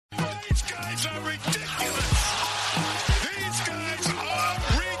guys are ridiculous. These guys are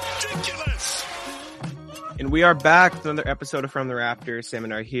ridiculous. And we are back with another episode of From the Rafters. Sam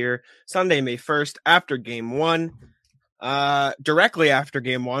and I here Sunday, May 1st, after game one. Directly after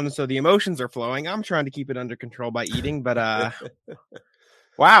game one, so the emotions are flowing. I'm trying to keep it under control by eating, but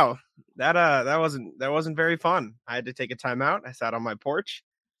wow, that wasn't very fun. I had to take a timeout. I sat on my porch.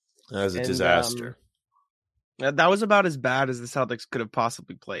 That was a disaster. That was about as bad as the Celtics could have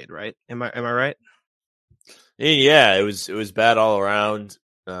possibly played, right? Am I right? Yeah, it was bad all around.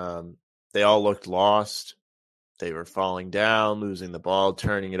 They all looked lost. They were falling down, losing the ball,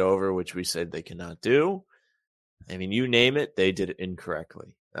 turning it over, which we said they cannot do. I mean, you name it, they did it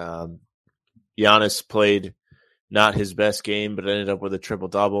incorrectly. Giannis played not his best game, but ended up with a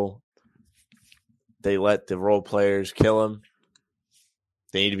triple-double. They let the role players kill him.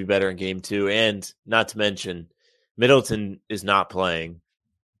 They need to be better in game two. And not to mention, Middleton is not playing,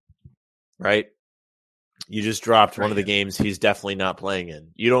 right? You just dropped one of the games he's definitely not playing in.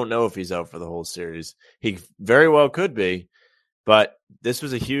 You don't know if he's out for the whole series. He very well could be. But this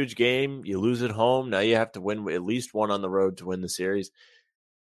was a huge game. You lose at home. Now you have to win at least one on the road to win the series.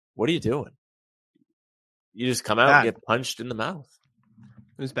 What are you doing? You just come out and get punched in the mouth.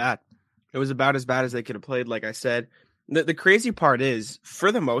 It was bad. It was about as bad as they could have played, like I said. The crazy part is,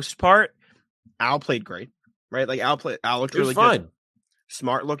 for the most part, Al played great, right? Like Al looked really fine. Good.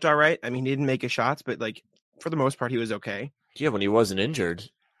 Smart looked all right. I mean, he didn't make his shots, but like for the most part, he was okay. Yeah, when he wasn't injured.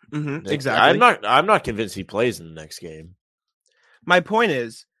 Mm-hmm, exactly. I'm not convinced he plays in the next game. My point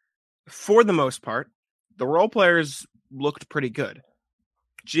is, for the most part, the role players looked pretty good.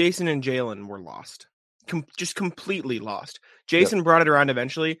 Jason and Jalen were lost. Just completely lost. Jason brought it around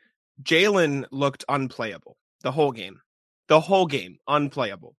eventually. Jalen looked unplayable the whole game. The whole game,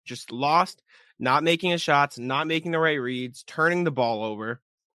 unplayable. Just lost, not making his shots, not making the right reads, turning the ball over.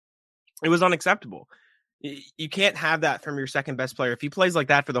 It was unacceptable. You can't have that from your second best player. If he plays like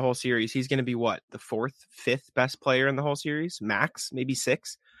that for the whole series, he's going to be what? The fourth, fifth best player in the whole series? Max, maybe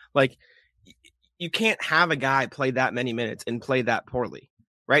six. Like, you can't have a guy play that many minutes and play that poorly,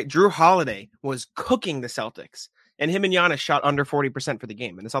 right? Drew Holiday was cooking the Celtics, and him and Giannis shot under 40% for the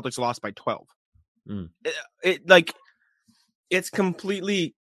game, and the Celtics lost by 12. It's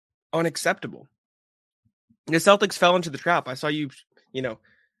completely unacceptable. The Celtics fell into the trap. I saw you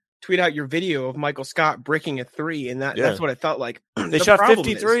tweet out your video of Michael Scott breaking a three, and that's what it felt like. They shot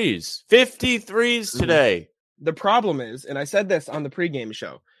 50 threes. 50 threes today. The problem is, and I said this on the pregame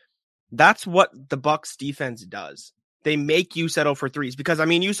show, that's what the Bucks defense does. They make you settle for threes because, I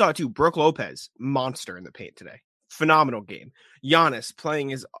mean, you saw it too. Brooke Lopez, monster in the paint today. Phenomenal game. Giannis playing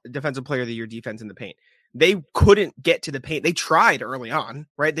his defensive player of the year defense in the paint. They couldn't get to the paint. They tried early on,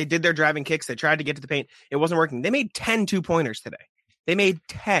 right? They did their driving kicks. They tried to get to the paint. It wasn't working. They made 10 2-pointers today. They made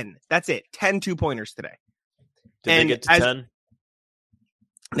 10. That's it. 10 2-pointers today. Did they get to 10?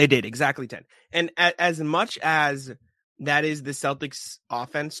 They did. Exactly 10. And as much as that is the Celtics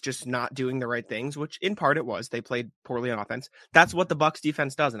offense just not doing the right things, which in part it was, they played poorly on offense. That's what the Bucks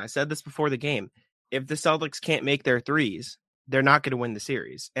defense does. And I said this before the game. If the Celtics can't make their threes, they're not going to win the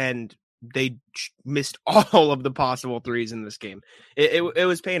series. And they missed all of the possible threes in this game. It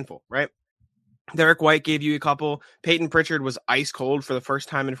was painful, right? Derek White gave you a couple. Peyton Pritchard was ice cold for the first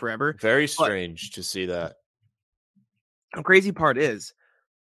time in forever. Very strange to see that. The crazy part is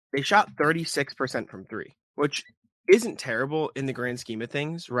they shot 36% from three, which isn't terrible in the grand scheme of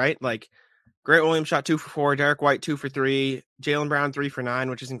things, right? Like Grant Williams shot 2 for 4, Derek White 2 for 3, Jaylen Brown 3 for 9,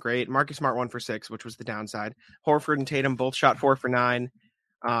 which isn't great. Marcus Smart 1 for 6, which was the downside. Horford and Tatum both shot 4 for 9.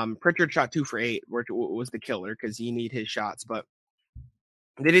 Pritchard shot 2 for 8, which was the killer because you need his shots, but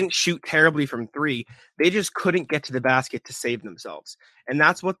they didn't shoot terribly from three. They just couldn't get to the basket to save themselves. And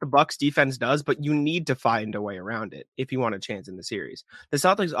that's what the Bucks defense does, but you need to find a way around it if you want a chance in the series. The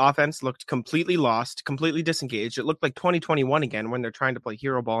Celtics offense looked completely lost, completely disengaged. It looked like 2021 again when they're trying to play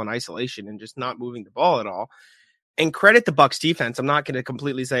hero ball in isolation and just not moving the ball at all. And credit the Bucks defense. I'm not going to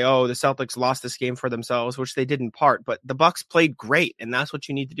completely say, oh, the Celtics lost this game for themselves, which they did in part, but the Bucks played great, and that's what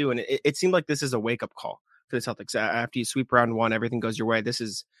you need to do. And it seemed like this is a wake-up call for the Celtics. After you sweep round one, everything goes your way. This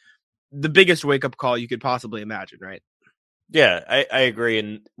is the biggest wake-up call you could possibly imagine, right? Yeah, I agree.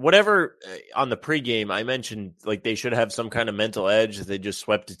 And whatever on the pregame, I mentioned like they should have some kind of mental edge. They just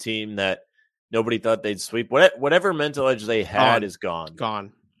swept a team that nobody thought they'd sweep. Whatever mental edge they had is gone.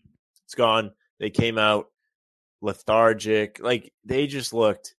 It's gone. They came out lethargic. Like they just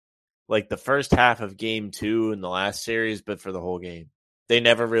looked like the first half of game 2 in the last series, but for the whole game. They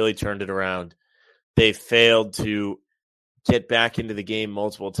never really turned it around. They failed to get back into the game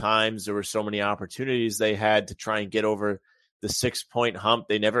multiple times. There were so many opportunities they had to try and get over the 6-point hump.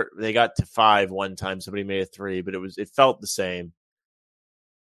 They got to 5 one time. Somebody made a 3, but it felt the same.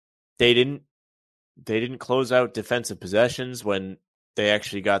 They didn't close out defensive possessions when they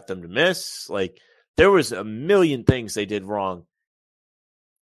actually got them to miss. Like, there was a million things they did wrong.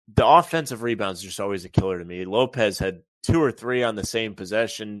 The offensive rebounds are just always a killer to me. Lopez had 2 or 3 on the same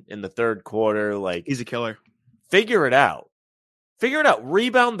possession in the third quarter. Like, He's a killer. Figure it out.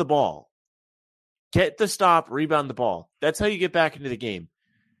 Rebound the ball. Get the stop, rebound the ball. That's how you get back into the game.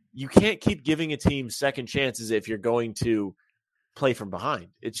 You can't keep giving a team second chances if you're going to play from behind.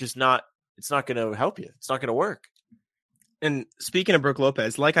 It's just not going to help you. It's not going to work. And speaking of Brook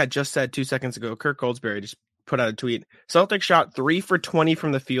Lopez, like I just said 2 seconds ago, Kirk Goldsberry just put out a tweet. Celtics shot 3 for 20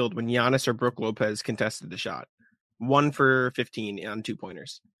 from the field when Giannis or Brook Lopez contested the shot. 1 for 15 on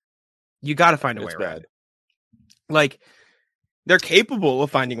 2-pointers. You got to find a way around it. Like, they're capable of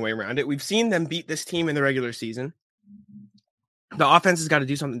finding a way around it. We've seen them beat this team in the regular season. The offense has got to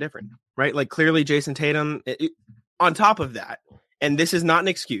do something different, right? Like, clearly Jason Tatum, on top of that, and this is not an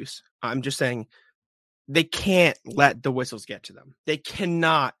excuse, I'm just saying they can't let the whistles get to them. They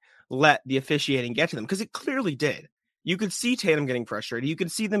cannot let the officiating get to them, because it clearly did. You could see Tatum getting frustrated. You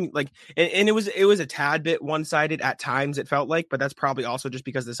could see them like, and it was a tad bit one-sided at times, it felt like, but that's probably also just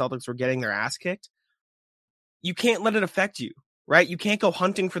because the Celtics were getting their ass kicked. You can't let it affect you, right? You can't go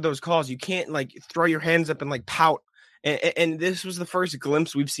hunting for those calls. You can't like throw your hands up and like pout. And this was the first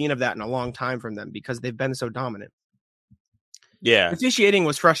glimpse we've seen of that in a long time from them, because they've been so dominant. Yeah. Officiating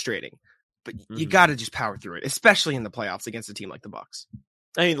was frustrating, but you got to just power through it, especially in the playoffs against a team like the Bucks.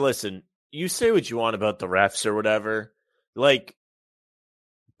 I mean, listen, you say what you want about the refs or whatever. Like,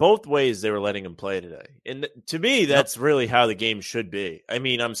 both ways they were letting him play today. And to me, that's really how the game should be. I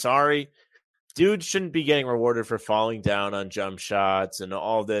mean, I'm sorry. Dude shouldn't be getting rewarded for falling down on jump shots and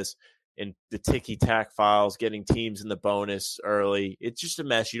all this, and the ticky-tack fouls, getting teams in the bonus early. It's just a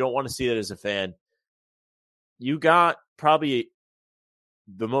mess. You don't want to see that as a fan. You got probably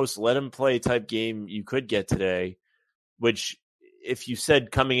the most let-him-play type game you could get today, which if you said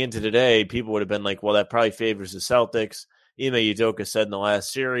coming into today, people would have been like, well, that probably favors the Celtics. Ime Udoka said in the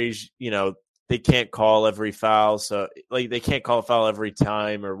last series, they can't call every foul. So, like, they can't call a foul every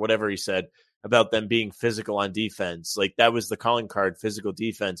time or whatever he said about them being physical on defense. Like, that was the calling card, physical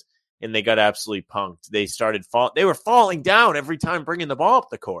defense, and they got absolutely punked. They were falling down every time bringing the ball up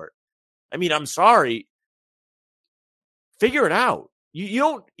the court. I mean, I'm sorry. Figure it out. You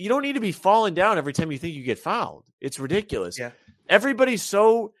don't need to be falling down every time you think you get fouled. It's ridiculous. Yeah. Everybody's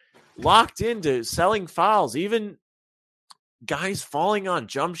so locked into selling fouls, even guys falling on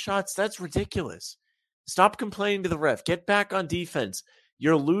jump shots. That's ridiculous. Stop complaining to the ref. Get back on defense.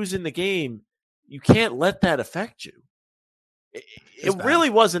 You're losing the game. You can't let that affect you. It really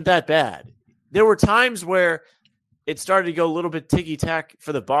wasn't that bad. There were times where it started to go a little bit ticky-tack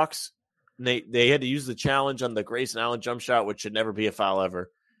for the Bucks. And they had to use the challenge on the Grayson Allen jump shot, which should never be a foul ever.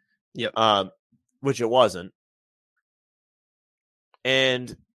 Yep. Which it wasn't.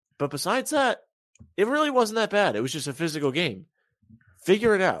 But besides that, it really wasn't that bad. It was just a physical game.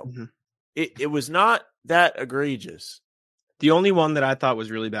 Figure it out. Mm-hmm. It was not that egregious. The only one that I thought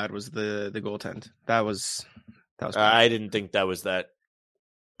was really bad was the goaltend. That was bad. I didn't think that was that.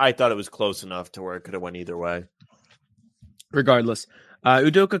 I thought it was close enough to where it could have went either way. Regardless,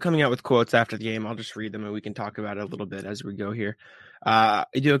 Udoka coming out with quotes after the game. I'll just read them and we can talk about it a little bit as we go here.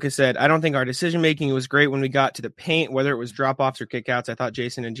 Udoka said, "I don't think our decision-making was great when we got to the paint, whether it was drop-offs or kickouts. I thought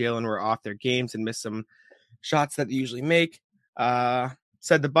Jason and Jalen were off their games and missed some shots that they usually make.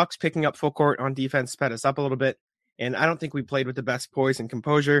 Said the Bucks picking up full court on defense sped us up a little bit. And I don't think we played with the best poise and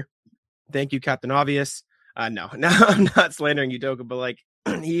composure. Thank you, Captain Obvious." No, I'm not slandering Udoka, but like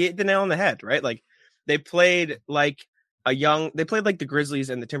he hit the nail on the head, right? Like they played like the Grizzlies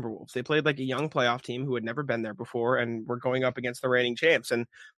and the Timberwolves. They played like a young playoff team who had never been there before and were going up against the reigning champs, and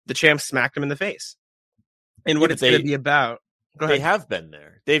the champs smacked them in the face. And what it's going to be about. They have been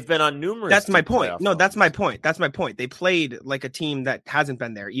there. They've been on numerous. That's my point. No, that's my point. That's my point. They played like a team that hasn't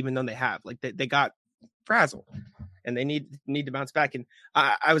been there, even though they have. Like they got frazzled. And they need to bounce back. And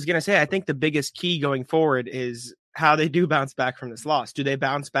I was going to say, I think the biggest key going forward is how they do bounce back from this loss. Do they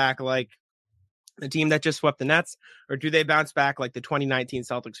bounce back like the team that just swept the Nets, or do they bounce back like the 2019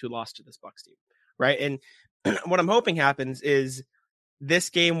 Celtics who lost to this Bucks team? Right. And what I'm hoping happens is this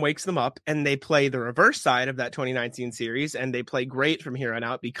game wakes them up and they play the reverse side of that 2019 series, and they play great from here on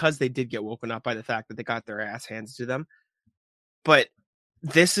out because they did get woken up by the fact that they got their ass handed to them. But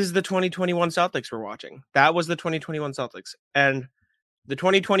this is the 2021 Celtics we're watching. That was the 2021 Celtics. And the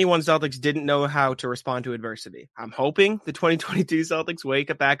 2021 Celtics didn't know how to respond to adversity. I'm hoping the 2022 Celtics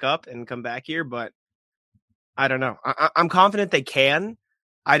wake back up and come back here, but I don't know. I'm confident they can.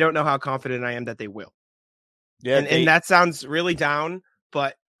 I don't know how confident I am that they will. Yeah, And that sounds really down,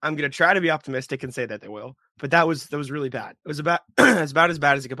 but I'm gonna try to be optimistic and say that they will. But that was really bad. It was about as bad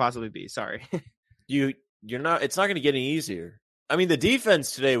as it could possibly be. Sorry. you're not. It's not going to get any easier. I mean, the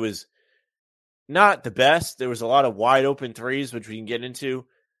defense today was not the best. There was a lot of wide open threes, which we can get into.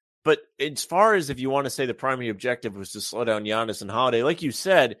 But as far as if you want to say the primary objective was to slow down Giannis and Holiday, like you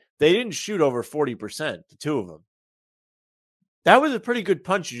said, they didn't shoot over 40%, the two of them. That was a pretty good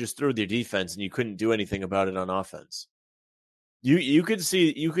punch you just threw with your defense, and you couldn't do anything about it on offense. You could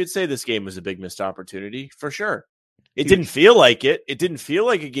say this game was a big missed opportunity for sure. It didn't feel like it. It didn't feel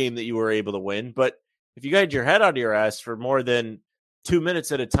like a game that you were able to win. But if you got your head out of your ass for more than 2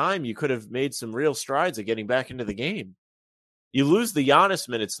 minutes at a time, you could have made some real strides at getting back into the game. You lose the Giannis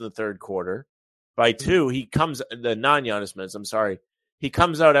minutes in the third quarter by 2. The non-Giannis minutes, I'm sorry. He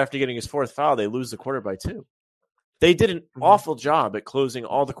comes out after getting his fourth foul. They lose the quarter by 2. They did an awful job at closing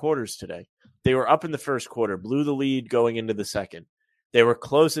all the quarters today. They were up in the first quarter, blew the lead going into the second. They were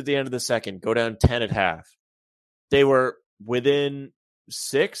close at the end of the second, go down 10 at half. They were within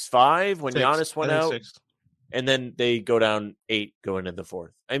 5 when Giannis went out. 6. And then they go down 8 going into the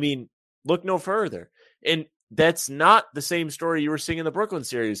fourth. I mean, look no further. And that's not the same story you were seeing in the Brooklyn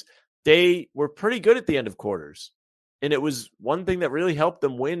series. They were pretty good at the end of quarters. And it was one thing that really helped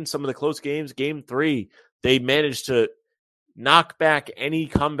them win some of the close games. Game 3, they managed to knock back any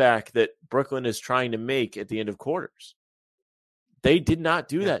comeback that Brooklyn is trying to make at the end of quarters. They did not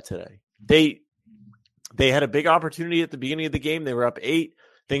do that today. They had a big opportunity at the beginning of the game. They were up 8.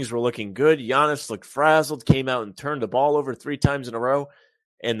 Things were looking good. Giannis looked frazzled, came out and turned the ball over 3 times in a row,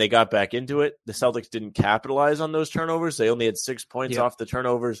 and they got back into it. The Celtics didn't capitalize on those turnovers. They only had 6 points off the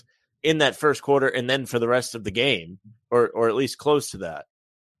turnovers in that first quarter, and then for the rest of the game, or at least close to that.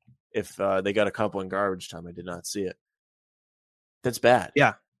 If they got a couple in garbage time, I did not see it. That's bad.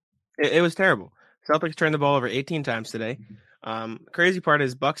 Yeah, it was terrible. Celtics turned the ball over 18 times today. Crazy part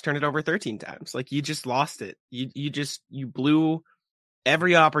is Bucks turned it over 13 times. Like, you just lost it. You blew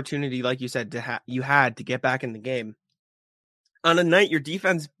every opportunity, like you said, you had to get back in the game. On a night your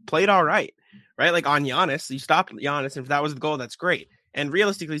defense played all right? Like on Giannis, you stopped Giannis, and if that was the goal, that's great. And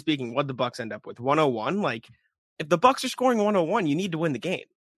realistically speaking, what the Bucks end up with 101. Like, if the Bucks are scoring 101, you need to win the game.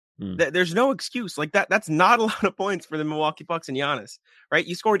 There's no excuse. Like that's not a lot of points for the Milwaukee Bucks and Giannis, right?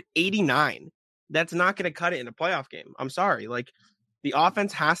 You scored 89. That's not going to cut it in a playoff game. I'm sorry. Like, the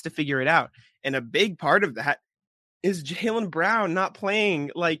offense has to figure it out. And a big part of that is Jaylen Brown not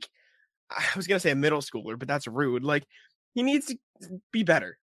playing like, I was going to say a middle schooler, but that's rude. Like, he needs to be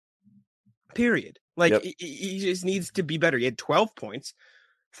better. Period. Like, he just needs to be better. He had 12 points,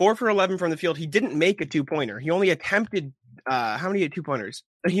 4 for 11 from the field. He didn't make a 2-pointer. He only attempted, how many 2-pointers?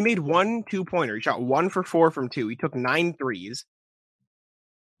 He made 1 2-pointer. He shot 1 for 4 from 2. He took 9 threes.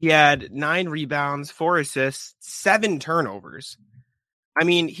 He had 9 rebounds, 4 assists, 7 turnovers. I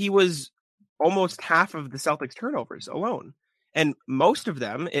mean, he was almost half of the Celtics turnovers alone. And most of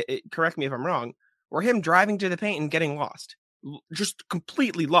them, correct me if I'm wrong, were him driving to the paint and getting lost. Just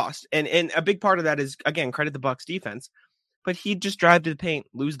completely lost. And a big part of that is, again, credit the Bucks defense. But he'd just drive to the paint,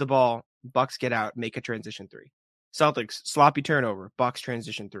 lose the ball, Bucks get out, make a transition 3. Celtics, sloppy turnover, Bucks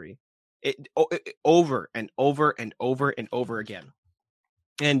transition 3. Over and over and over and over again.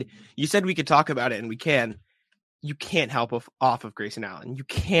 And you said we could talk about it, and we can. You can't help off of Grayson Allen. You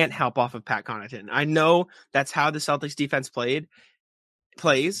can't help off of Pat Connaughton. I know that's how the Celtics defense plays.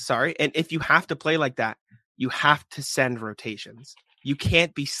 And if you have to play like that, you have to send rotations. You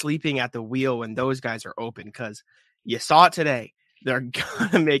can't be sleeping at the wheel when those guys are open, because you saw it today. They're going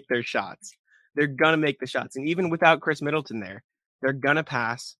to make their shots. They're going to make the shots. And even without Chris Middleton there, they're going to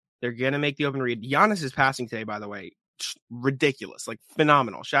pass. They're going to make the open read. Giannis is passing today, by the way. Ridiculous, like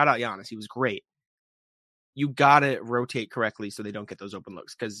phenomenal. Shout out Giannis. He was great. You got to rotate correctly so they don't get those open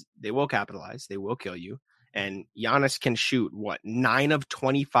looks, because they will capitalize. They will kill you. And Giannis can shoot, 9 of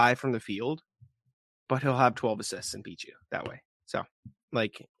 25 from the field, but he'll have 12 assists and beat you that way. So,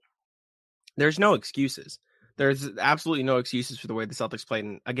 like, there's no excuses. There's absolutely no excuses for the way the Celtics played.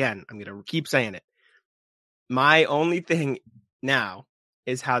 And again, I'm going to keep saying it. My only thing now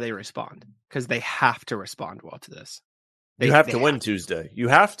is how they respond, because they have to respond well to this. You have to win Tuesday. You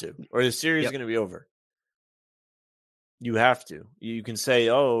have to, or the series is going to be over. You have to. You can say,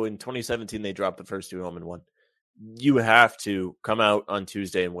 in 2017, they dropped the first 2 home and won. You have to come out on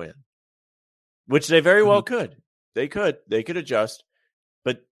Tuesday and win, which they very well could. They could adjust,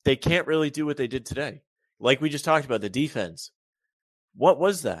 but they can't really do what they did today. Like we just talked about, the defense. What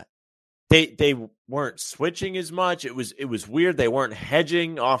was that? They weren't switching as much. It was weird. They weren't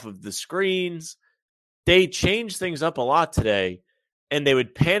hedging off of the screens. They changed things up a lot today, and they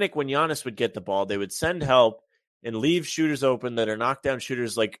would panic when Giannis would get the ball. They would send help and leave shooters open that are knockdown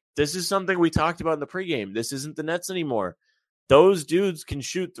shooters. Like, this is something we talked about in the pregame. This isn't the Nets anymore. Those dudes can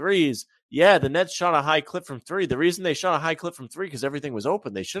shoot threes. Yeah, the Nets shot a high clip from three. The reason they shot a high clip from three because everything was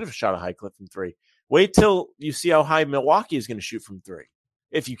open. They should have shot a high clip from three. Wait till you see how high Milwaukee is going to shoot from three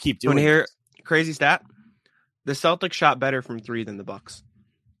if you keep doing here, this. Crazy stat. The Celtics shot better from three than the Bucks.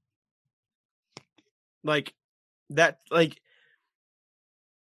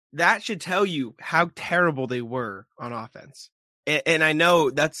 That should tell you how terrible they were on offense. And I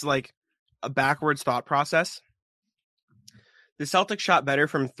know that's like a backwards thought process. The Celtics shot better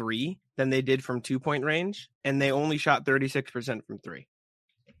from three than they did from 2-point range, and they only shot 36% from three.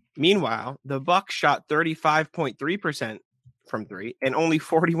 Meanwhile, the Bucks shot 35.3% from three and only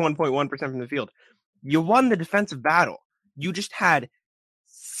 41.1% from the field. You won the defensive battle. You just had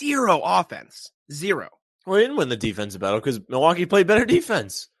zero offense. Zero. Well, they didn't win the defensive battle because Milwaukee played better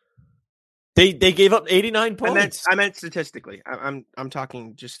defense. They gave up 89 points. I meant statistically. I'm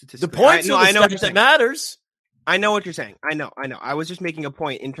talking just statistically. The points are the stuff that matters. I know what you're saying. I know. I was just making a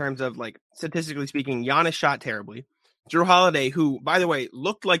point in terms of, like, statistically speaking, Giannis shot terribly. Drew Holiday, who, by the way,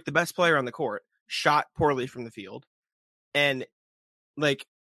 looked like the best player on the court, shot poorly from the field. And, like,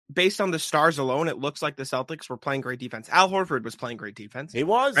 based on the stars alone, it looks like the Celtics were playing great defense. Al Horford was playing great defense. He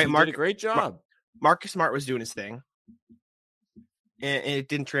was. Right? He did a great job. Marcus Smart was doing his thing. And it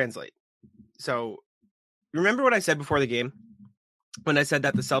didn't translate. So, remember what I said before the game? When I said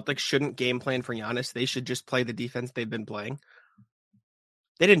that the Celtics shouldn't game plan for Giannis, they should just play the defense they've been playing.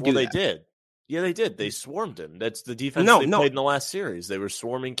 They didn't do that. They did. Yeah, they did. They swarmed him. That's the defense they played in the last series. They were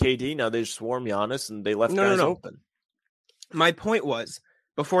swarming KD. Now they swarm Giannis, and they left guys open. My point was,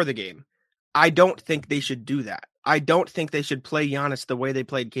 before the game, I don't think they should do that. I don't think they should play Giannis the way they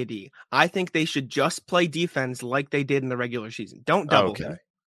played KD. I think they should just play defense like they did in the regular season. Don't double him.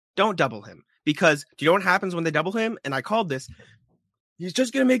 Don't double him. Because do you know what happens when they double him? And I called this. He's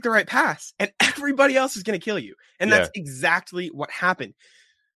just going to make the right pass, and everybody else is going to kill you. And that's exactly what happened.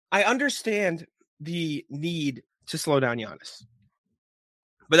 I understand the need to slow down Giannis,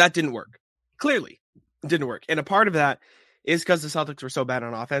 but that didn't work. Clearly, it didn't work. And a part of that is because the Celtics were so bad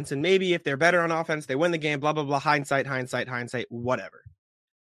on offense, and maybe if they're better on offense, they win the game, blah, blah, blah, hindsight, whatever.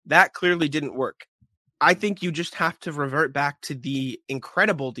 That clearly didn't work. I think you just have to revert back to the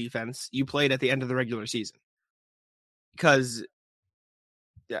incredible defense you played at the end of the regular season. Because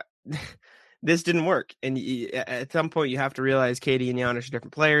this didn't work. And at some point, you have to realize KD and Giannis are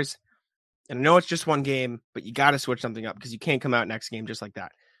different players. And I know it's just one game, but you got to switch something up because you can't come out next game just like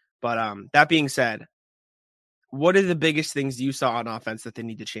that. But that being said, what are the biggest things you saw on offense that they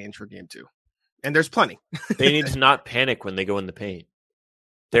need to change for game 2? And there's plenty. They need to not panic when they go in the paint.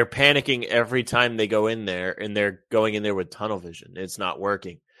 They're panicking every time they go in there, and they're going in there with tunnel vision. It's not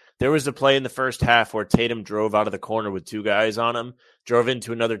working. There was a play in the first half where Tatum drove out of the corner with 2 guys on him, drove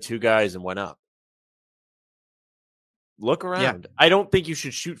into another 2 guys, and went up. Look around. Yeah. I don't think you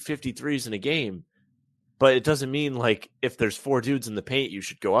should shoot 53s in a game, but it doesn't mean, like, if there's 4 dudes in the paint, you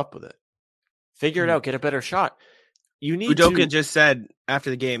should go up with it. Figure it out. Get a better shot. You need Udoka just said after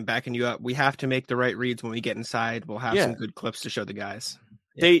the game, backing you up, we have to make the right reads when we get inside. We'll have some good clips to show the guys.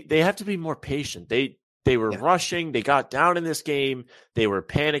 Yeah. They have to be more patient. They were rushing. They got down in this game. They were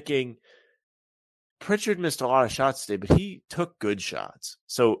panicking. Pritchard missed a lot of shots today, but he took good shots.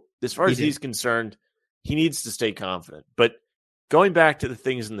 So as far as he's concerned, he needs to stay confident. But going back to the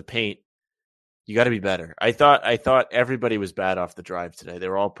things in the paint, you got to be better. I thought everybody was bad off the drive today. They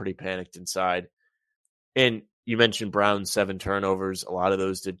were all pretty panicked inside. And you mentioned Brown's 7 turnovers. A lot of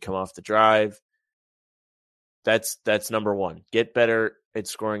those did come off the drive. That's number one. Get better at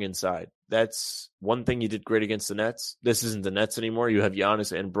scoring inside. That's one thing you did great against the Nets. This isn't the Nets anymore. You have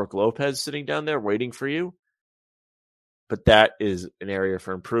Giannis and Brook Lopez sitting down there waiting for you. But that is an area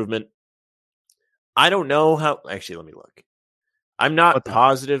for improvement. I don't know how. Actually, let me look. I'm not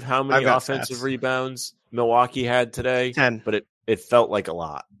positive how many offensive rebounds Milwaukee had today. 10. But it felt like a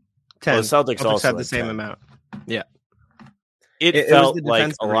lot. 10. Well, the Celtics also had the same 10. amount. Yeah. It felt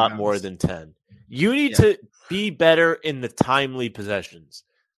like a lot more than 10. You need to be better in the timely possessions.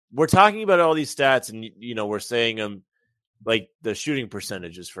 We're talking about all these stats, and we're saying them like the shooting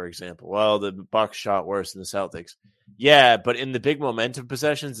percentages, for example. Well, the Bucks shot worse than the Celtics. Yeah, but in the big momentum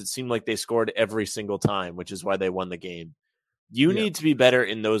possessions, it seemed like they scored every single time, which is why they won the game. You need to be better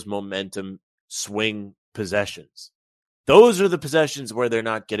in those momentum swing possessions. Those are the possessions where they're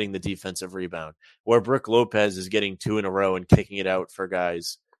not getting the defensive rebound, where Brook Lopez is getting 2 in a row and kicking it out for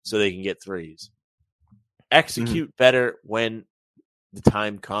guys so they can get threes. Execute better when the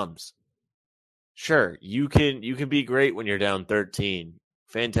time comes. Sure, you can be great when you're down 13.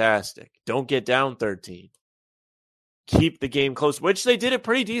 Fantastic. Don't get down 13. Keep the game close, which they did a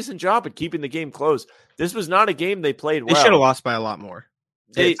pretty decent job at keeping the game close. This was not a game they played They well. should have lost by a lot more.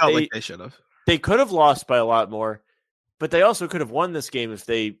 It felt like they they should have. They could have lost by a lot more, but they also could have won this game if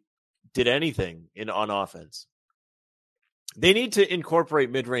they did anything on offense. They need to incorporate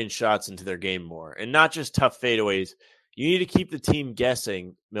mid-range shots into their game more and not just tough fadeaways. You need to keep the team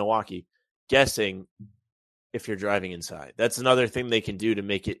guessing, Milwaukee, guessing if you're driving inside. That's another thing they can do to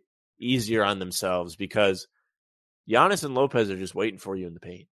make it easier on themselves because Giannis and Lopez are just waiting for you in the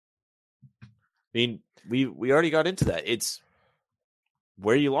paint. I mean, we already got into that. It's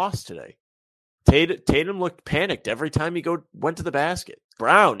where you lost today. Tatum looked panicked every time he went to the basket.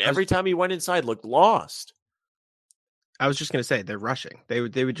 Brown, every time he went inside, looked lost. I was just going to say, they're rushing. They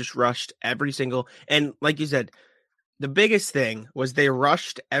would just rushed every single, and like you said, the biggest thing was they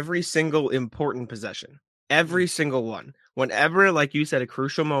rushed every single important possession. Every single one. Whenever, like you said, a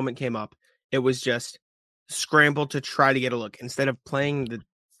crucial moment came up, it was just scramble to try to get a look. Instead of playing the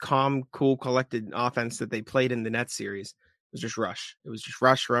calm, cool, collected offense that they played in the Nets series, it was just rush. It was just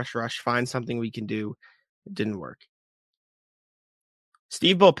rush, find something we can do. It didn't work.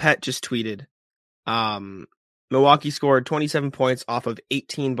 Steve Bulpett just tweeted, Milwaukee scored 27 points off of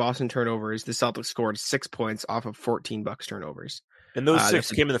 18 Boston turnovers. The Celtics scored 6 points off of 14 Bucks turnovers. And those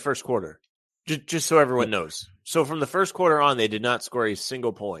 6 came in the first quarter, just so everyone knows. So from the first quarter on, they did not score a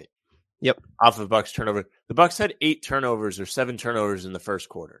single point. Yep. Off of Bucks turnover. The Bucks had 8 turnovers or 7 turnovers in the first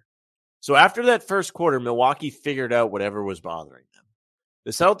quarter. So after that first quarter, Milwaukee figured out whatever was bothering them.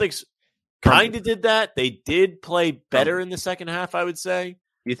 The Celtics kind of did that. They did play better in the second half, I would say.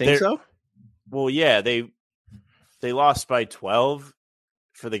 You think so? Well, yeah, they lost by 12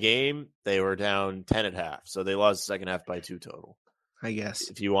 for the game. They were down 10 at half. So they lost the second half by 2 total. I guess.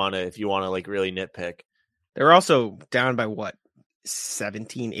 If you want to like really nitpick. They were also down by what?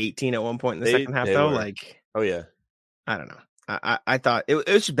 17, 18 at one point in the second half though. Were. Oh yeah. I don't know. I thought it was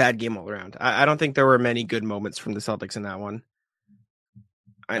just a bad game all around. I don't think there were many good moments from the Celtics in that one.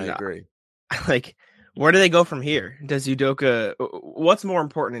 I agree. Like, where do they go from here? Does Udoka? What's more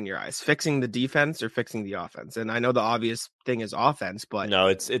important in your eyes, fixing the defense or fixing the offense? And I know the obvious thing is offense, but no,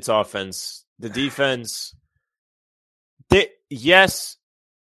 it's offense. The defense. Yes.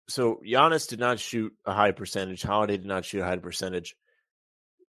 So Giannis did not shoot a high percentage. Holiday did not shoot a high percentage.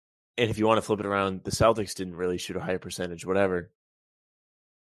 And if you want to flip it around, the Celtics didn't really shoot a high percentage, whatever.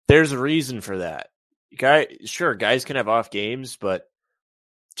 There's a reason for that. Guys can have off games, but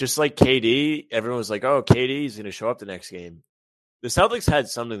just like KD, everyone was like, oh, KD is going to show up the next game. The Celtics had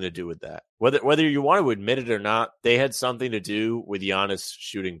something to do with that. Whether you want to admit it or not, they had something to do with Giannis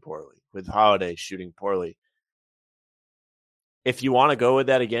shooting poorly, with Holiday shooting poorly. If you want to go with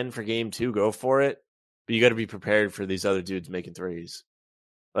that again for game 2, go for it. But you got to be prepared for these other dudes making threes.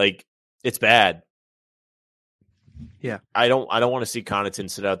 Like, it's bad. Yeah. I don't want to see Connaughton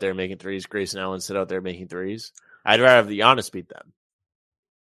sit out there making threes, Grayson Allen sit out there making threes. I'd rather have the Giannis beat them.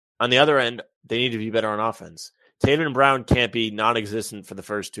 On the other end, they need to be better on offense. Tatum and Brown can't be non-existent for the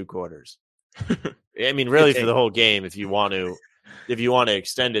first 2 quarters. I mean, really for the whole game if you want to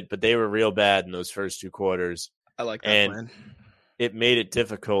extend it, but they were real bad in those first 2 quarters. I like that plan. It made it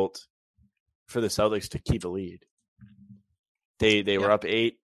difficult for the Celtics to keep a lead. They were up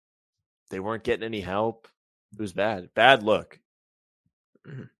 8. They weren't getting any help. It was bad. Bad look.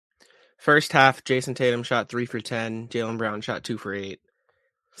 Mm-hmm. First half, Jason Tatum shot 3 for 10. Jaylen Brown shot 2 for 8.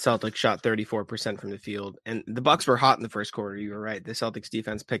 Celtics shot 34% from the field. And the Bucks were hot in the first quarter. You were right. The Celtics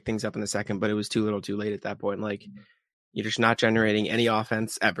defense picked things up in the second, but it was too little too late at that point. Like, you're just not generating any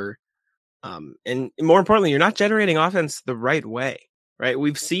offense ever. And more importantly, you're not generating offense the right way, right?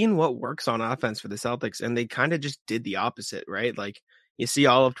 We've seen what works on offense for the Celtics, and they kind of just did the opposite, right? Like, you see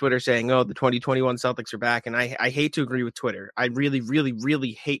all of Twitter saying, oh, the 2021 Celtics are back. And I hate to agree with Twitter. I really, really,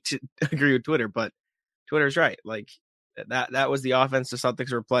 really hate to agree with Twitter, but Twitter's right. Like, that was the offense the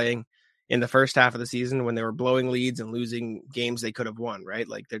Celtics were playing in the first half of the season when they were blowing leads and losing games they could have won, right?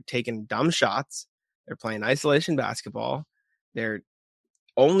 Like, they're taking dumb shots. They're playing isolation basketball. They're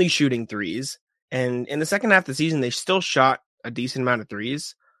only shooting threes. And in the second half of the season, they still shot a decent amount of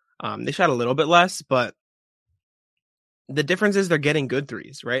threes. They shot a little bit less, but the difference is they're getting good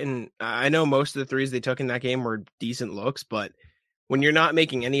threes, right? And I know most of the threes they took in that game were decent looks, but when you're not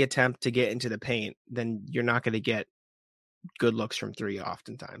making any attempt to get into the paint, then you're not going to get good looks from 3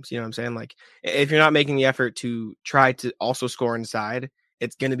 oftentimes. You know what I'm saying? Like, if you're not making the effort to try to also score inside,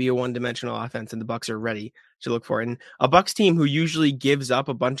 it's going to be a one-dimensional offense, and the Bucks are ready to look for it. And a Bucks team who usually gives up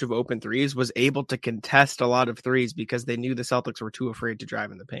a bunch of open threes was able to contest a lot of threes because they knew the Celtics were too afraid to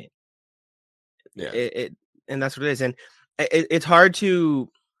drive in the paint. Yeah. And that's what it is. And it's hard to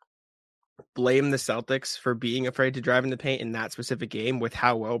blame the Celtics for being afraid to drive in the paint in that specific game with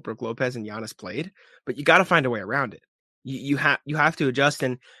how well Brook Lopez and Giannis played, but you got to find a way around it. You have to adjust,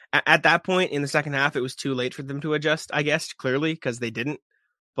 and at that point in the second half, it was too late for them to adjust, I guess, clearly, because they didn't.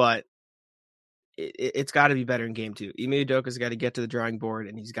 But it's got to be better in game 2. Ime Udoka's got to get to the drawing board,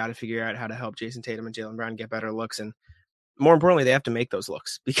 and he's got to figure out how to help Jason Tatum and Jaylen Brown get better looks, and more importantly, they have to make those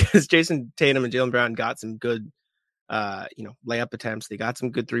looks because Jason Tatum and Jaylen Brown got some good layup attempts. They got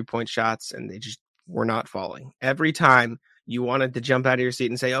some good 3-point shots, and they just were not falling. Every time you wanted to jump out of your seat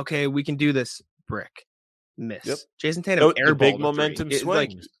and say, okay, we can do this, brick, miss. Yep. Jason Tatum The big airballed momentum swings.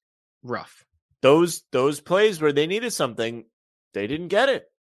 swings. Like, rough. Those plays where they needed something, they didn't get it.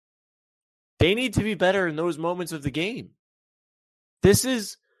 They need to be better in those moments of the game. This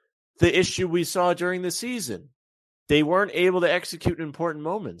is the issue we saw during the season. They weren't able to execute in important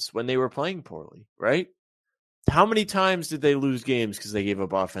moments when they were playing poorly, right? How many times did they lose games because they gave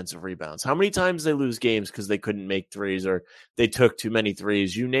up offensive rebounds? How many times did they lose games because they couldn't make threes or they took too many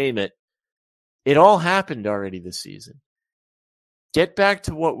threes? You name it. It all happened already this season. Get back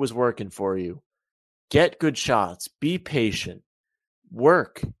to what was working for you. Get good shots. Be patient.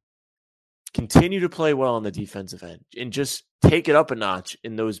 Work. Continue to play well on the defensive end and just take it up a notch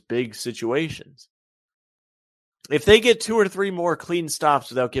in those big situations. If they get 2 or 3 more clean stops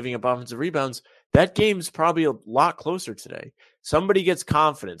without giving up offensive rebounds, that game's probably a lot closer today. Somebody gets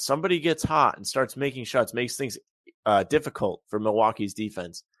confident, somebody gets hot and starts making shots, makes things difficult for Milwaukee's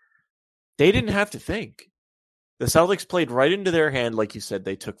defense. They didn't have to think. The Celtics played right into their hand, like you said.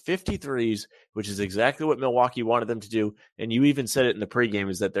 They took 53s, which is exactly what Milwaukee wanted them to do. And you even said it in the pregame,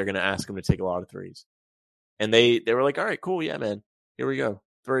 is that they're going to ask them to take a lot of threes. And they were like, all right, cool, yeah, man. Here we go.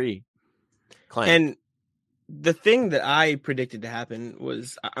 3. Clank. And the thing that I predicted to happen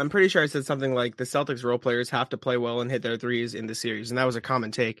was, I'm pretty sure I said something like the Celtics role players have to play well and hit their threes in the series. And that was a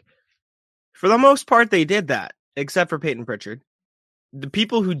common take. For the most part, they did that, except for Peyton Pritchard. The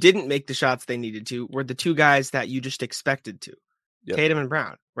people who didn't make the shots they needed to were the 2 guys that you just expected to. Yep. Tatum and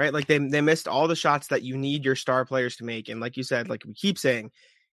Brown, right? Like they missed all the shots that you need your star players to make. And like you said, like we keep saying,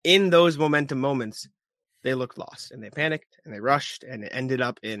 in those momentum moments, they looked lost and they panicked and they rushed and it ended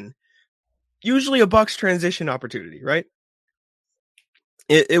up in usually a Bucks transition opportunity, right?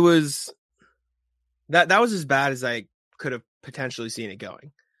 It was that was as bad as I could have potentially seen it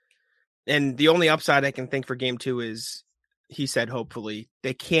going. And the only upside I can think for game 2 is, he said, hopefully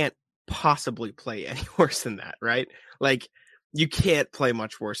they can't possibly play any worse than that, right? Like you can't play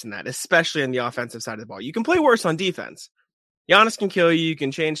much worse than that, especially on the offensive side of the ball. You can play worse on defense. Giannis can kill you. You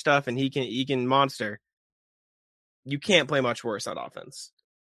can change stuff and he can monster. You can't play much worse on offense.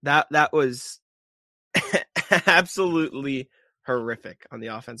 That was absolutely horrific on the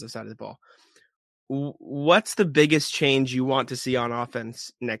offensive side of the ball. What's the biggest change you want to see on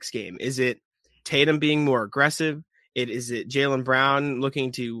offense next game? Is it Tatum being more aggressive? Is it Jaylen Brown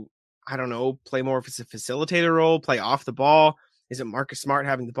looking to, I don't know, play more of a facilitator role, play off the ball? Is it Marcus Smart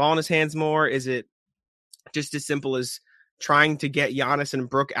having the ball in his hands more? Is it just as simple as trying to get Giannis and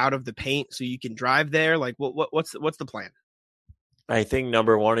Brook out of the paint so you can drive there? Like, what's the plan? I think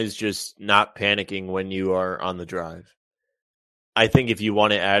number 1 is just not panicking when you are on the drive. I think if you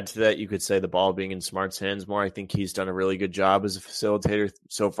want to add to that, you could say the ball being in Smart's hands more. I think he's done a really good job as a facilitator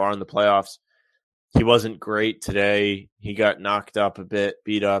so far in the playoffs. He wasn't great today. He got knocked up a bit,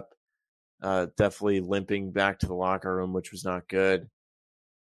 beat up, definitely limping back to the locker room, which was not good.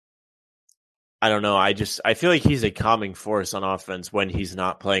 I don't know. I feel like he's a calming force on offense when he's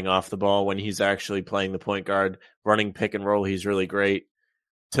not playing off the ball, when he's actually playing the point guard, running pick and roll. He's really great.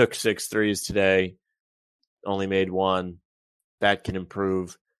 Took 6 threes today, only made 1. That can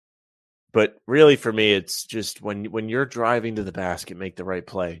improve. But really, for me, it's just when you're driving to the basket, make the right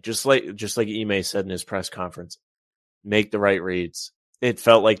play. Just like Ime said in his press conference, make the right reads. It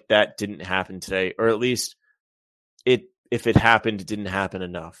felt like that didn't happen today, or at least if it happened, it didn't happen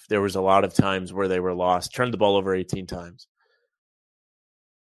enough. There was a lot of times where they were lost, turned the ball over 18 times.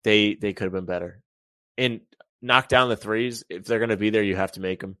 They could have been better. And knock down the threes. If they're going to be there, you have to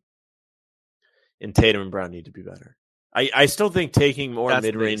make them. And Tatum and Brown need to be better. I still think taking more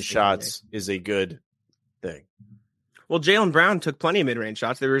mid-range shots is a good thing. Well, Jaylen Brown took plenty of mid-range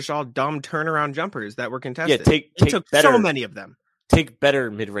shots. They were just all dumb turnaround jumpers that were contested. Yeah, he took better, so many of them. Take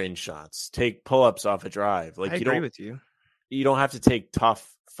better mid-range shots. Take pull-ups off a drive. Like I agree with you. You don't have to take tough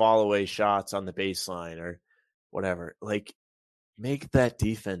fall-away shots on the baseline or whatever. Like, make that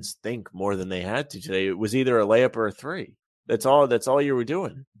defense think more than they had to today. It was either a layup or a 3. That's all you were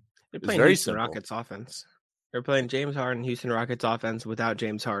doing. They're playing very Houston simple. Rockets offense. They're playing James Harden, Houston Rockets offense without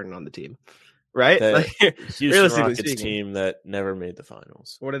James Harden on the team. right? The Like Houston realistically Rockets speaking. team that never made the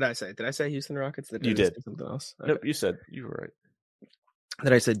finals. What did I say? Did I say Houston Rockets? You did. Say something else. Okay. Nope, you said you were right.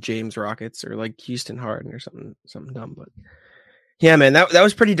 That I said James Rockets or like Houston Harden or something dumb. But yeah, man, that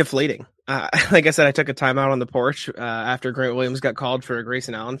was pretty deflating. Like I said, I took a timeout on the porch after Grant Williams got called for a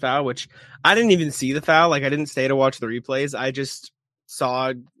Grayson Allen foul, which I didn't even see the foul. Like I didn't stay to watch the replays. I just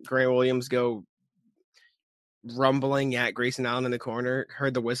saw Grant Williams go rumbling at Grayson Allen in the corner,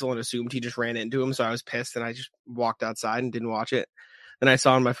 heard the whistle and assumed he just ran into him. So I was pissed and I just walked outside and didn't watch it. Then I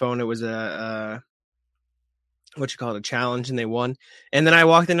saw on my phone it was a challenge, and they won. And then I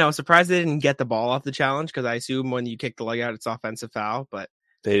walked in and I was surprised they didn't get the ball off the challenge because I assume when you kick the leg out, it's offensive foul. But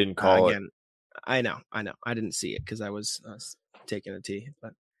they didn't call again, it. I know. I didn't see it because I was taking a tea.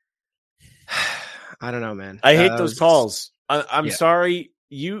 But I don't know, man. I hate those calls. I'm sorry.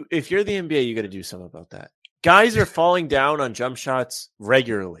 If you're the NBA, you got to do something about that. Guys are falling down on jump shots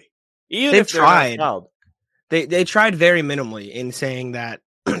regularly. Even They've if they're tried. not fouled. They tried very minimally in saying that,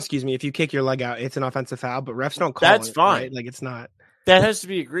 excuse me, if you kick your leg out, it's an offensive foul, but refs don't call That's it. fine. Right? Like it's not. That has to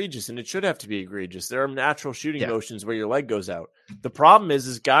be egregious, and it should have to be egregious. There are natural shooting Yeah. motions where your leg goes out. The problem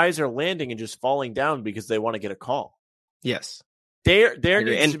is guys are landing and just falling down because they want to get a call. Yes. There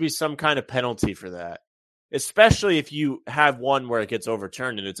needs to be some kind of penalty for that, especially if you have one where it gets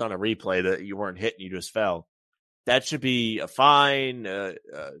overturned and it's on a replay that you weren't hit and you just fell. That should be a fine.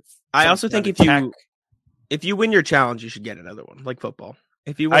 I also think if you win your challenge, you should get another one, like football.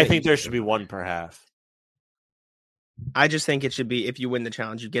 If you win I think there should be one per half. I just think it should be if you win the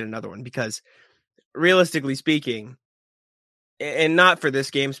challenge, you get another one because realistically speaking, and not for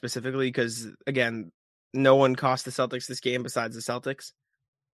this game specifically, because again, no one cost the Celtics this game besides the Celtics.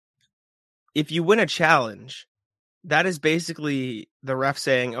 If you win a challenge, that is basically the ref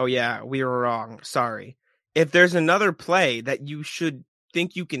saying, oh yeah, we were wrong. Sorry. If there's another play that you should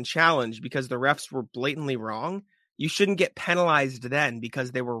think you can challenge because the refs were blatantly wrong, you shouldn't get penalized then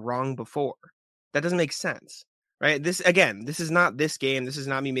because they were wrong before. That doesn't make sense, right? This is not this game. This is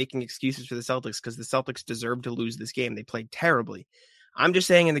not me making excuses for the Celtics because the Celtics deserve to lose this game. They played terribly. I'm just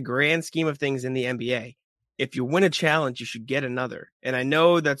saying in the grand scheme of things in the NBA, if you win a challenge, you should get another. And I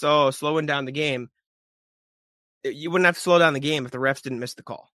know that's slowing down the game. You wouldn't have to slow down the game if the refs didn't miss the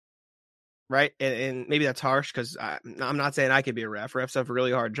call. Right. And maybe that's harsh because I'm not saying I could be a ref. Refs have a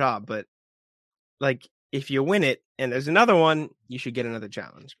really hard job. But like if you win it and there's another one, you should get another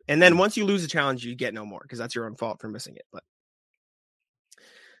challenge. And then once you lose a challenge, you get no more because that's your own fault for missing it. But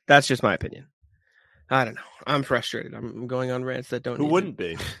that's just my opinion. I don't know. I'm frustrated. I'm going on rants that don't. Who wouldn't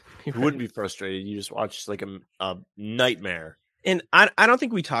be? Who wouldn't be frustrated? You just watched like a nightmare. And I don't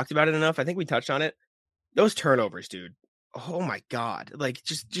think we talked about it enough. I think we touched on it. Those turnovers, dude. Oh my God. Like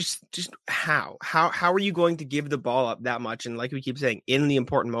just how are you going to give the ball up that much? And like we keep saying, in the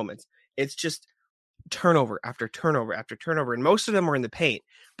important moments, it's just turnover after turnover after turnover. And most of them were in the paint,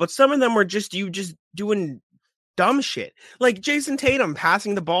 but some of them were just doing dumb shit. Like Jason Tatum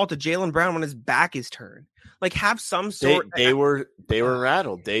passing the ball to Jaylen Brown when his back is turned. Like have some sort. They were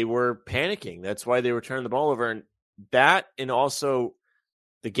rattled. They were panicking. That's why they were turning the ball over. And that, and also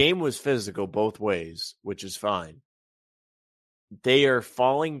the game was physical both ways, which is fine. They are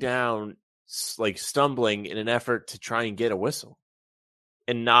falling down, like stumbling in an effort to try and get a whistle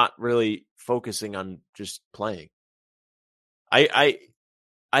and not really focusing on just playing. I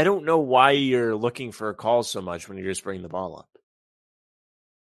don't know why you're looking for a call so much when you're just bringing the ball up.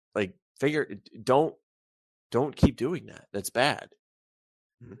 Like don't keep doing that. That's bad.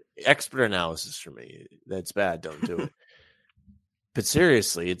 Expert analysis for me. That's bad. Don't do it. But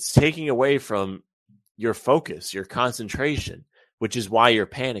seriously, it's taking away from your focus, your concentration, which is why you're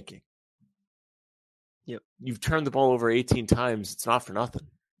panicking. Yep. You've turned the ball over 18 times. It's not for nothing.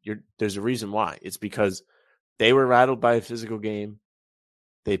 There's a reason why. It's because they were rattled by a physical game.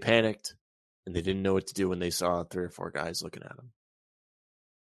 They panicked, and they didn't know what to do when they saw 3 or 4 guys looking at them.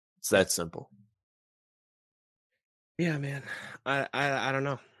 It's that simple. Yeah, man. I don't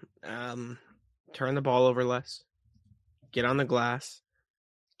know. Turn the ball over less. Get on the glass.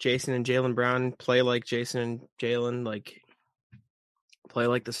 Jason and Jaylen Brown play like Jason and Jaylen, like play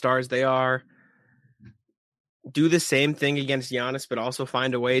like the stars they are. Do the same thing against Giannis, but also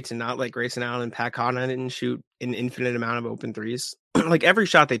find a way to not let Grayson Allen and Pat Connaughton and shoot an infinite amount of open threes. Like every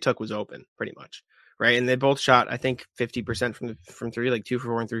shot they took was open, pretty much, right? And they both shot, I think, 50% from three, like 2 for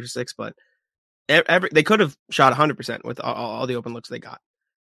 4 and 3 for 6. But they could have shot 100% with all the open looks they got.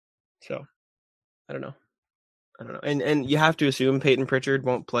 So I don't know. And you have to assume Peyton Pritchard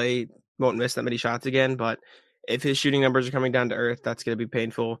won't miss that many shots again. But if his shooting numbers are coming down to earth, that's going to be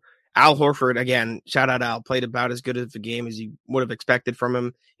painful. Al Horford, again, shout out Al, played about as good of a game as you would have expected from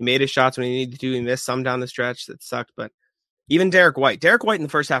him. He made his shots when he needed to. He missed some down the stretch that sucked, but even Derek White in the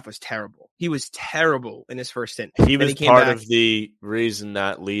first half was terrible. He was terrible in his first stint. He was part of the reason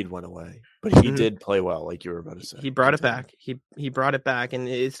that lead went away, but he did play well, like you were about to say. He brought it back. He brought it back, and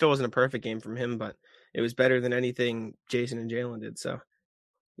it still wasn't a perfect game from him, but it was better than anything Jason and Jalen did. So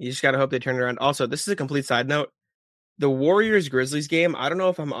you just got to hope they turn it around. Also, this is a complete side note. The Warriors-Grizzlies game, I don't know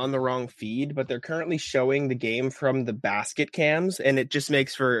if I'm on the wrong feed, but they're currently showing the game from the basket cams, and it just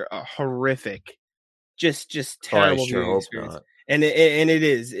makes for a horrific, just terrible viewing experience. Not. And it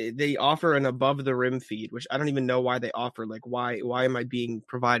is. They offer an above the rim feed, which I don't even know why they offer. Like, why am I being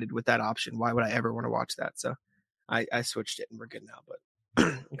provided with that option? Why would I ever want to watch that? So I switched it, and we're good now. But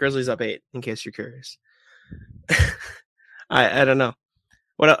Grizzlies up 8, in case you're curious. I don't know.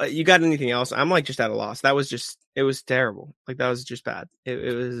 What you got? Anything else? I'm like just at a loss. It was terrible. Like that was just bad.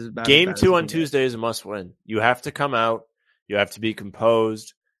 It was bad. Game 2 on Tuesday is a must win. You have to come out. You have to be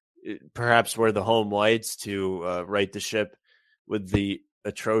composed. Perhaps wear the home whites to right the ship with the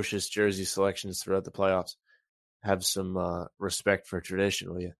atrocious jersey selections throughout the playoffs. Have some respect for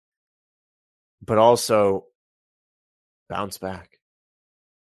tradition, will you? But also bounce back.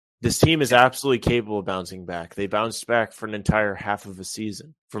 This team is absolutely capable of bouncing back. They bounced back for an entire half of a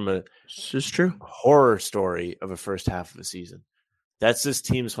season from a horror story of a first half of a season. That's this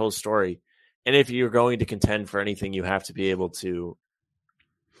team's whole story. And if you're going to contend for anything, you have to be able to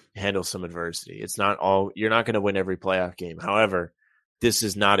handle some adversity. You're not going to win every playoff game. However, this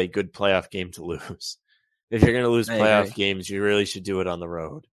is not a good playoff game to lose. If you're going to lose playoff games, you really should do it on the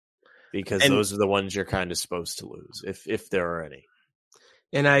road because those are the ones you're kind of supposed to lose, if there are any.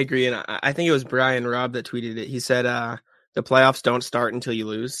 And I agree. And I think it was Brian Robb that tweeted it. He said, the playoffs don't start until you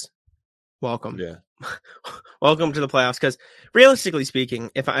lose. Welcome. Yeah. Welcome to the playoffs. Because realistically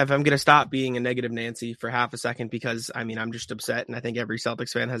speaking, if I'm going to stop being a negative Nancy for half a second, because I'm just upset. And I think every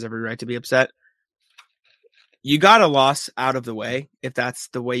Celtics fan has every right to be upset. You got a loss out of the way. If that's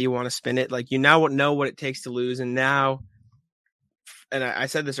the way you want to spin it, like you now know what it takes to lose. And now, and I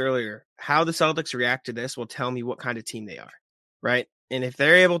said this earlier, how the Celtics react to this will tell me what kind of team they are. Right. And if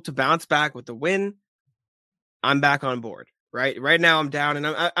they're able to bounce back with the win, I'm back on board. Right now I'm down, and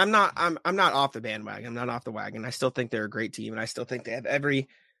I'm not off the bandwagon. I'm not off the wagon. I still think they're a great team, and I still think they have every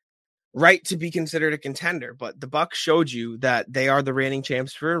right to be considered a contender. But the Bucks showed you that they are the reigning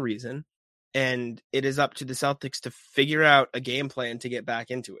champs for a reason, and it is up to the Celtics to figure out a game plan to get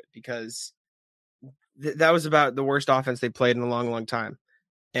back into it because that was about the worst offense they played in a long, long time,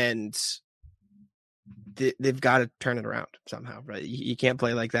 and they've got to turn it around somehow, right? You can't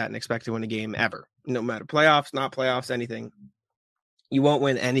play like that and expect to win a game ever. No matter playoffs, not playoffs, anything. You won't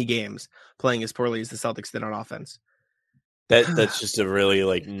win any games playing as poorly as the Celtics did on offense. That's just a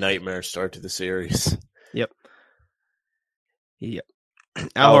really nightmare start to the series. Yep.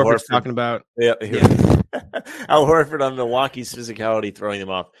 Al Horford's talking about. Yeah. Al Horford on Milwaukee's physicality throwing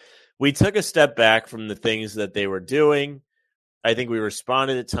them off. We took a step back from the things that they were doing. I think we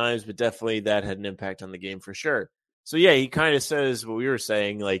responded at times, but definitely that had an impact on the game for sure. So, yeah, he kind of says what we were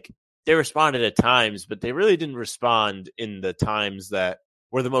saying, they responded at times, but they really didn't respond in the times that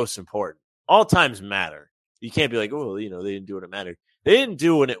were the most important. All times matter. You can't be like, oh, they didn't do when it mattered. They didn't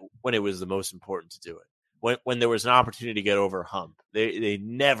do when it was the most important to do it. When there was an opportunity to get over a hump. They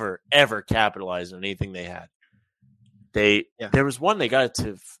never, ever capitalized on anything they had. There was one they got it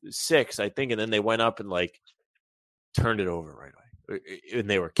to 6, I think, and then they went up and turned it over right away, and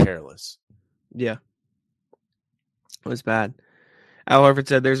they were careless. Yeah, it was bad. Al Horford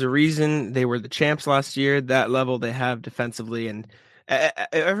said there's a reason they were the champs last year, that level they have defensively, and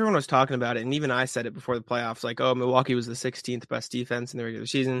everyone was talking about it, and even I said it before the playoffs, Milwaukee was the 16th best defense in the regular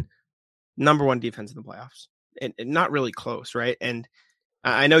season, number 1 defense in the playoffs, and not really close, right? And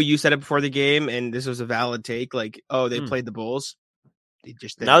I know you said it before the game, and this was a valid take, they played the Bulls. They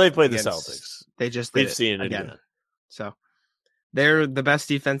just now they played the Celtics. They just we've seen it again. So they're the best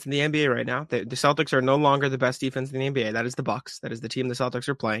defense in the NBA right now. The Celtics are no longer the best defense in the NBA. That is the Bucks. That is the team the Celtics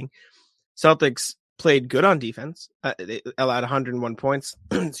are playing. Celtics played good on defense. They allowed 101 points.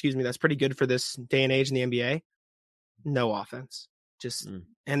 Excuse me. That's pretty good for this day and age in the NBA. No offense.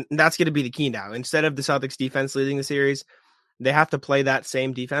 And that's going to be the key now. Instead of the Celtics defense leading the series, they have to play that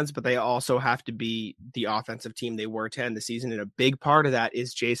same defense, but they also have to be the offensive team they were to end the season. And a big part of that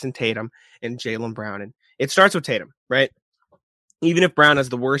is Jason Tatum and Jaylen Brown. And it starts with Tatum, right? Even if Brown has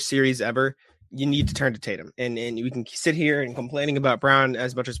the worst series ever, you need to turn to Tatum. And we can sit here and complaining about Brown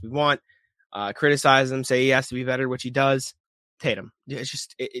as much as we want, criticize him, say he has to be better, which he does. Tatum. It's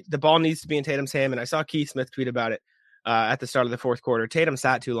just the ball needs to be in Tatum's hand. And I saw Keith Smith tweet about it. at the start of the fourth quarter. Tatum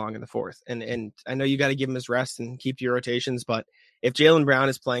sat too long in the fourth. And I know you got to give him his rest and keep your rotations, but if Jaylen Brown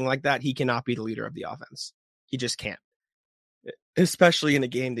is playing like that, he cannot be the leader of the offense. He just can't, especially in a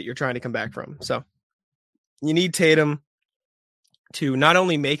game that you're trying to come back from. So you need Tatum to not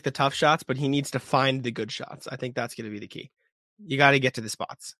only make the tough shots, but he needs to find the good shots. I think that's going to be the key. You got to get to the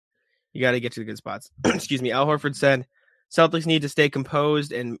spots. You got to get to the good spots. Excuse me. Al Horford said Celtics need to stay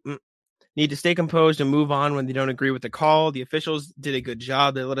composed and move on when they don't agree with the call. The officials did a good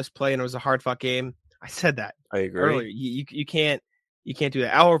job. They let us play, and it was a hard-fought game. I said that I agree. earlier. You can't do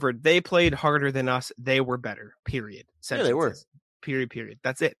that. Al Horford, they played harder than us. They were better. Period. Yeah, they were. Period.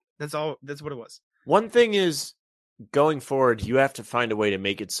 That's it. That's all. That's what it was. One thing is, going forward, you have to find a way to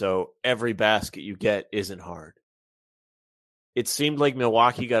make it so every basket you get isn't hard. It seemed like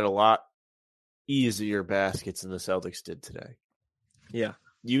Milwaukee got a lot easier baskets than the Celtics did today. Yeah.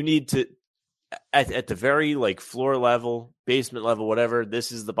 You need to, at the very floor level, basement level, whatever,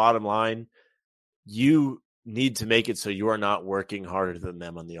 this is the bottom line. You need to make it so you are not working harder than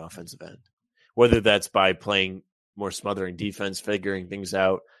them on the offensive end, whether that's by playing more smothering defense, figuring things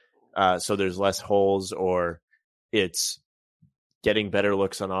out so there's less holes, or it's getting better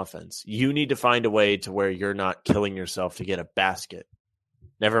looks on offense. You need to find a way to where you're not killing yourself to get a basket.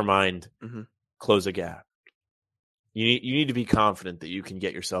 Never mind, close a gap. You need to be confident that you can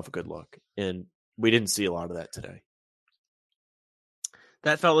get yourself a good look. And we didn't see a lot of that today.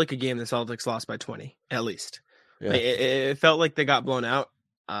 That felt like a game the Celtics lost by 20, at least. Yeah. It felt like they got blown out.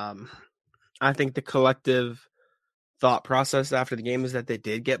 I think the collective thought process after the game is that they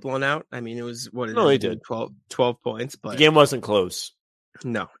did get blown out. I mean, it was they did 12 points, but the game wasn't close.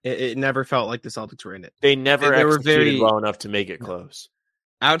 No, it never felt like the Celtics were in it. They never were executed well enough to make it close.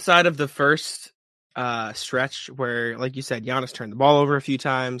 Outside of the first stretch where, like you said, Giannis turned the ball over a few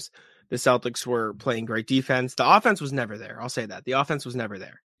times, the Celtics were playing great defense. The offense was never there. I'll say that. The offense was never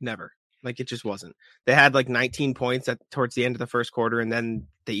there. Never. It just wasn't. They had 19 points towards the end of the first quarter, and then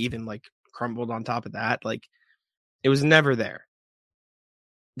they even crumbled on top of that. It was never there.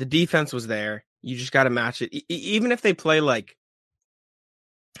 The defense was there. You just got to match it. Even if they play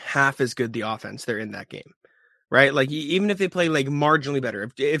half as good the offense, they're in that game, right? Even if they play marginally better,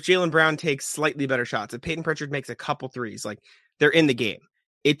 if Jaylen Brown takes slightly better shots, if Peyton Pritchard makes a couple threes, they're in the game.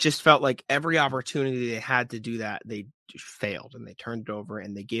 It just felt like every opportunity they had to do that, they just failed, and they turned it over,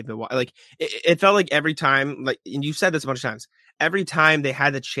 and they gave the it felt like every time, and you said this a bunch of times, every time they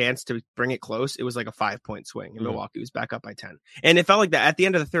had the chance to bring it close, it was like a 5-point swing, and Milwaukee was back up by 10. And it felt like that at the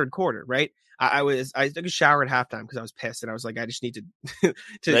end of the third quarter, right? I took a shower at halftime because I was pissed, and I was like, I just need to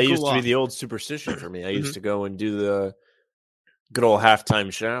that used cool to be off. the old superstition for me. I used to go and do the good old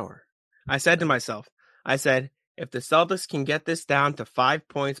halftime shower. I said to myself, if the Celtics can get this down to 5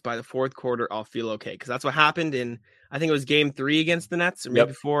 points by the fourth quarter, I'll feel okay. Because that's what happened in, I think it was game 3 against the Nets, or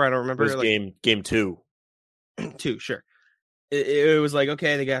maybe 4. I don't remember. It was game 2. 2, sure. It was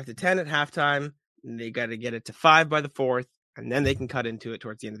okay, they got to 10 at halftime, and they got to get it to 5 by the fourth, and then they can cut into it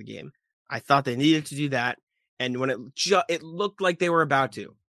towards the end of the game. I thought they needed to do that, and when it looked like they were about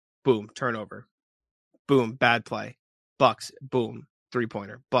to, boom, turnover. Boom, bad play. Bucks, boom,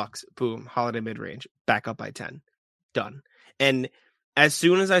 three-pointer. Bucks, boom, Holiday mid-range, back up by 10. Done. And as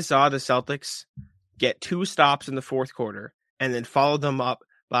soon as I saw the Celtics get 2 stops in the fourth quarter and then follow them up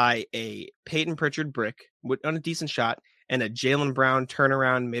by a Peyton Pritchard brick on a decent shot and a Jaylen Brown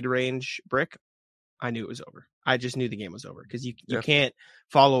turnaround mid-range brick, I knew it was over. I just knew the game was over because you can't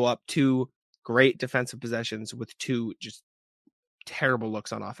follow up 2 great defensive possessions with 2 just terrible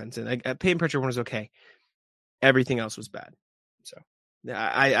looks on offense. And Peyton Pritchard one was okay. Everything else was bad. So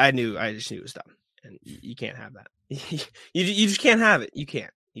I just knew it was dumb. And you can't have that. you just can't have it. You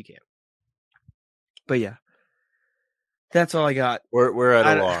can't. But yeah, that's all I got. We're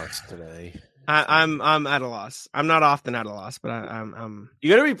at a loss today. I'm at a loss. I'm not often at a loss, but I'm. You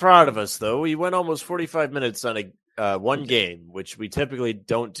got to be proud of us, though. We went almost 45 minutes on a one game, which we typically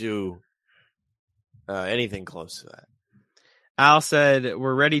don't do anything close to that. Al said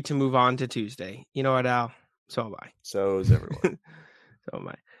we're ready to move on to Tuesday. You know what, Al? So am I. So is everyone. So am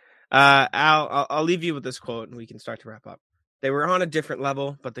I. Al, I'll leave you with this quote, and we can start to wrap up. They were on a different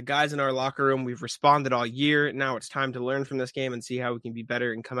level, but the guys in our locker room, we've responded all year. Now it's time to learn from this game and see how we can be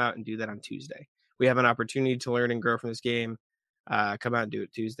better and come out and do that on Tuesday. We have an opportunity to learn and grow from this game. Come out and do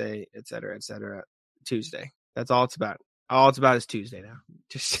it Tuesday, et cetera, Tuesday. That's all it's about. All it's about is Tuesday now.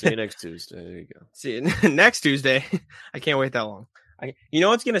 Just see you next Tuesday. There you go. See you next Tuesday. I can't wait that long. You know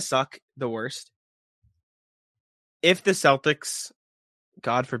what's going to suck the worst? If the Celtics,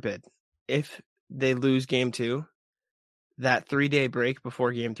 God forbid, if they lose game 2, that 3-day break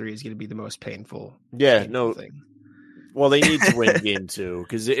before game 3 is going to be the most painful thing. Well, they need to win game 2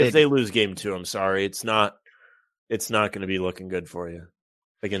 because if they lose game 2, I'm sorry, it's not going to be looking good for you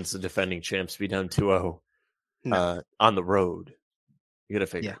against the defending champs. Be down 2-0 on the road. You got to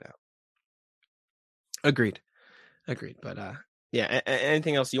figure it out. Agreed. But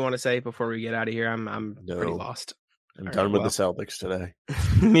anything else you want to say before we get out of here? I'm pretty lost. I'm done with the Celtics today.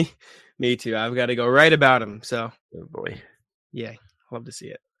 Me too. I've got to go write about them. So, oh boy, yeah, love to see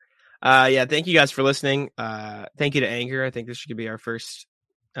it. Thank you guys for listening. Thank you to Anchor. I think this should be our first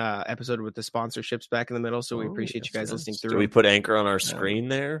episode with the sponsorships back in the middle. So we appreciate you guys listening through. Do we put Anchor on our screen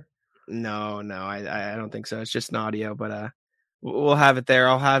there? No, I don't think so. It's just an audio, but we'll have it there.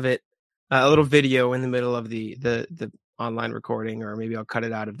 I'll have it a little video in the middle of the online recording, or maybe I'll cut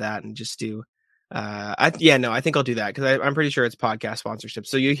it out of that and just do. I think I'll do that because I'm pretty sure it's podcast sponsorship.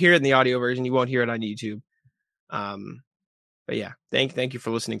 So you hear it in the audio version, you won't hear it on YouTube. But yeah, thank you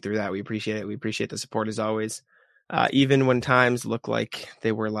for listening through that. We appreciate it. We appreciate the support as always, even when times look like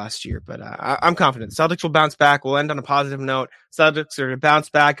they were last year. But I'm confident Celtics will bounce back. We'll end on a positive note. Celtics are going to bounce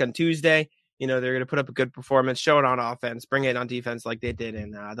back on Tuesday. You know, they're going to put up a good performance, show it on offense, bring it on defense like they did,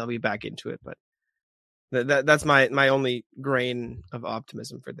 and they'll be back into it. But that's my only grain of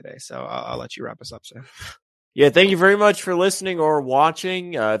optimism for the day. So I'll let you wrap us up, Sam. Yeah, thank you very much for listening or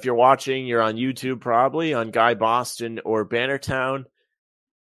watching. If you're watching, you're on YouTube probably, on Guy Boston or Bannertown.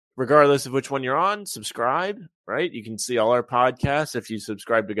 Regardless of which one you're on, subscribe, right? You can see all our podcasts. If you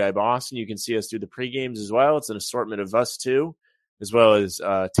subscribe to Guy Boston, you can see us do the pre-games as well. It's an assortment of us too, as well as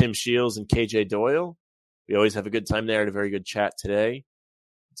Tim Shields and KJ Doyle. We always have a good time there and a very good chat today.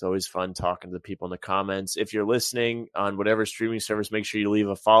 It's always fun talking to the people in the comments. If you're listening on whatever streaming service, make sure you leave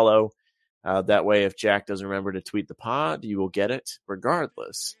a follow. That way, if Jack doesn't remember to tweet the pod, you will get it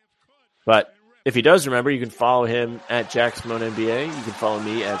regardless. But if he does remember, you can follow him at Jack Simone NBA. You can follow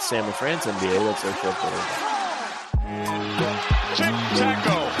me at Sam LaFrance NBA. That's our show for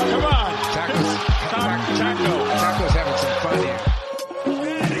Taco, come on. Taco's having some fun here.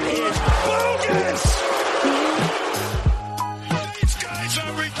 That is bogus. These guys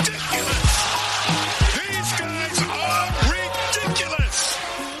are ridiculous.